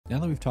Now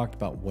that we've talked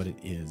about what it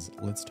is,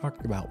 let's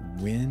talk about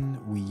when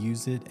we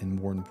use it and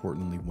more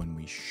importantly, when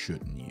we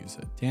shouldn't use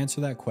it. To answer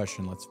that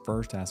question, let's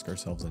first ask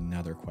ourselves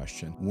another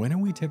question. When are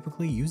we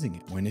typically using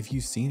it? When have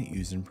you seen it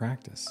used in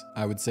practice?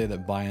 I would say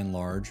that by and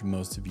large,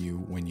 most of you,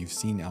 when you've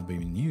seen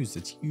albumin used,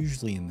 it's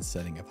usually in the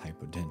setting of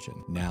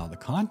hypotension. Now, the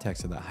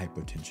context of that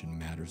hypotension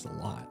matters a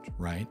lot,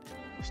 right?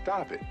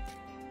 Stop it.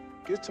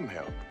 Get some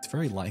help. It's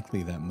very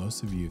likely that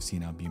most of you have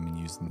seen albumin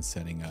used in the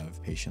setting of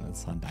a patient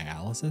that's on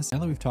dialysis. Now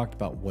that we've talked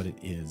about what it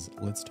is,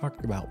 let's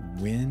talk about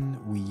when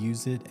we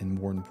use it and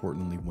more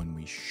importantly, when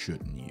we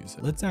shouldn't use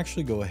it. Let's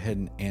actually go ahead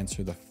and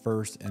answer the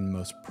first and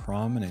most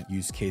prominent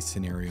use case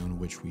scenario in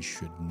which we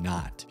should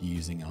not be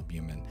using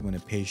albumin, when a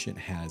patient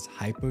has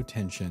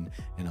hypotension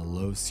and a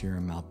low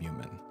serum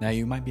albumin. Now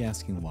you might be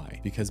asking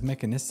why? Because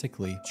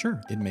mechanistically, sure,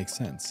 it makes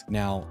sense.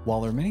 Now, while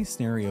there are many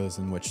scenarios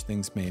in which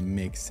things may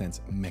make sense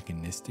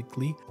mechanistically,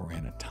 or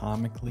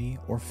anatomically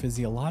or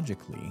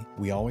physiologically,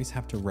 we always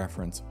have to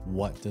reference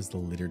what does the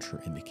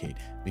literature indicate,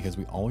 because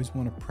we always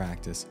want to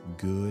practice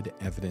good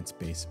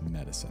evidence-based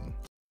medicine.